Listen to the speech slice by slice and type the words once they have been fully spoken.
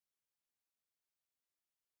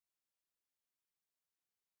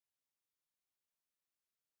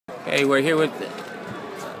Okay, we're here with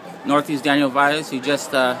Northview's Daniel Valles, who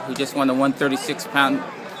just won the 136-pound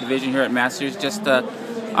division here at Masters.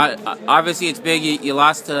 Obviously, it's big. You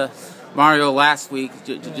lost to Mario last week.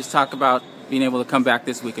 Just talk about being able to come back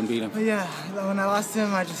this week and beat him. But yeah, when I lost to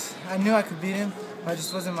him, I knew I could beat him, but I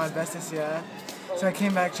just wasn't my best this year. So I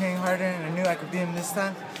came back training harder, and I knew I could beat him this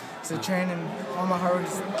time. So training, all my hard work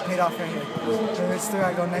is paid off right here. So we still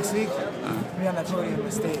gotta go next week. Be on that podium in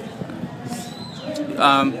the state.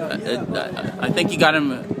 I think you got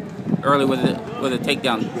him early with a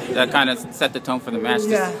takedown. That kind of set the tone for the match.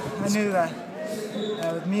 Yeah, I knew that.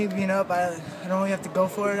 With me being up, I don't really have to go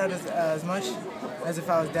for it as much as if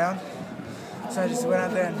I was down. So I just went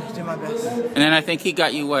out there and did my best. And then I think he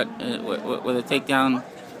got you with a takedown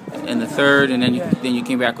in the third, and then you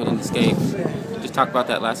came back with an escape. Yeah. Just talk about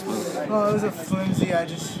that last move. Well, it was a flimsy. I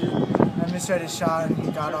misread his shot and he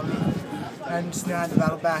got on me. I just knew I had to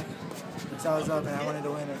battle back. So I was up and I wanted to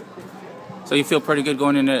win it. So you feel pretty good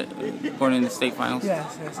going into the state finals?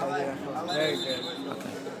 Yes, I do. I feel very good.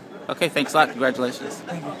 Okay, thanks a lot. Congratulations.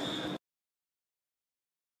 Thank you.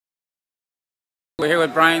 We're here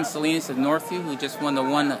with Bryan Salinas of Northview, who just won the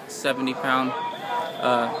 170-pound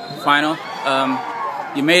final.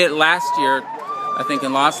 You made it last year, I think,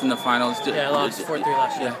 and lost in the finals. Yeah, I lost 4-3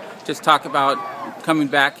 last year. Yeah. Just talk about coming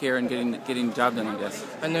back here and getting the job done, I guess.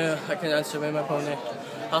 I knew I couldn't underestimate my opponent.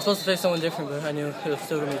 I was supposed to face someone different, but I knew it was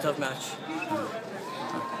still going to be a tough match.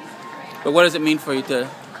 But what does it mean for you to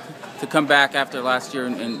come back after last year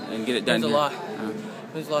and get it done? It means a lot.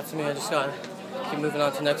 It means a lot to me. I just got to keep moving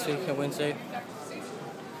on to next week and win state.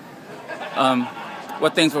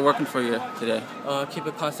 What things were working for you today? Keep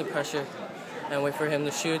a constant pressure and wait for him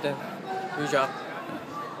to shoot and redrop.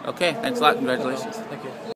 Okay, thanks a lot. Congratulations. Thank you.